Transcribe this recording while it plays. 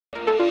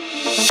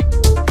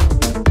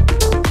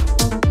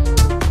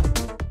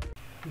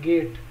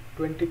GATE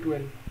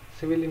 2012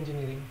 Civil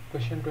Engineering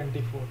Question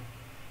 24.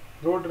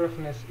 Road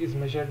roughness is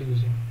measured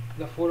using.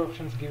 The four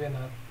options given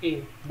are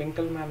A.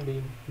 Winkelmann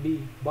beam,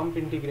 B. Bump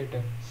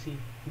integrator, C.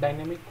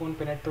 Dynamic cone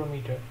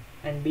penetrometer,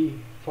 and D.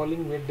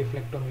 Falling weight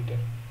deflectometer.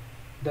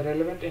 The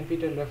relevant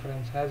NPTEL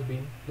reference has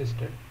been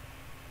listed.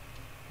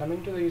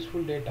 Coming to the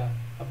useful data,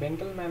 a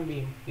Winkelmann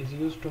beam is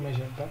used to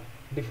measure the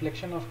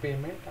deflection of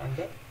pavement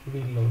under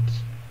wheel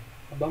loads.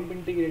 A bump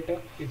integrator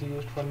is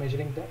used for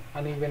measuring the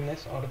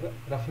unevenness or the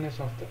roughness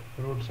of the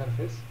road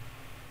surface.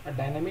 A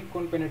dynamic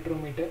cone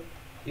penetrometer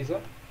is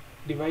a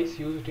device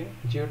used in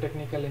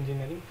geotechnical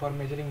engineering for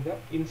measuring the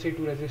in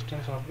situ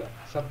resistance of the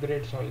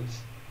subgrade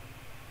soils.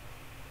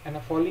 And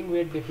a falling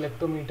weight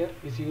deflectometer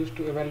is used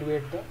to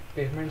evaluate the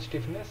pavement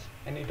stiffness,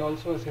 and it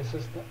also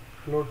assesses the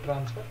load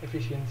transfer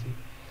efficiency.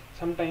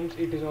 Sometimes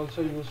it is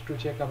also used to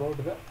check about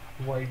the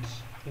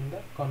voids in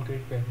the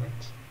concrete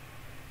pavements.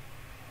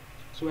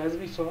 So as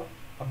we saw,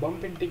 a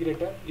bump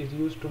integrator is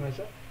used to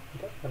measure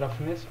the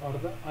roughness or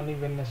the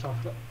unevenness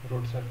of the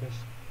road surface.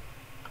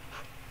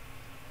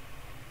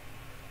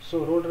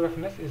 So road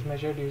roughness is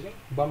measured using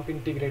bump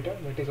integrator,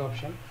 that is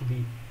option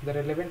B. The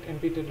relevant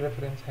NPTEL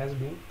reference has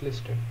been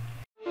listed.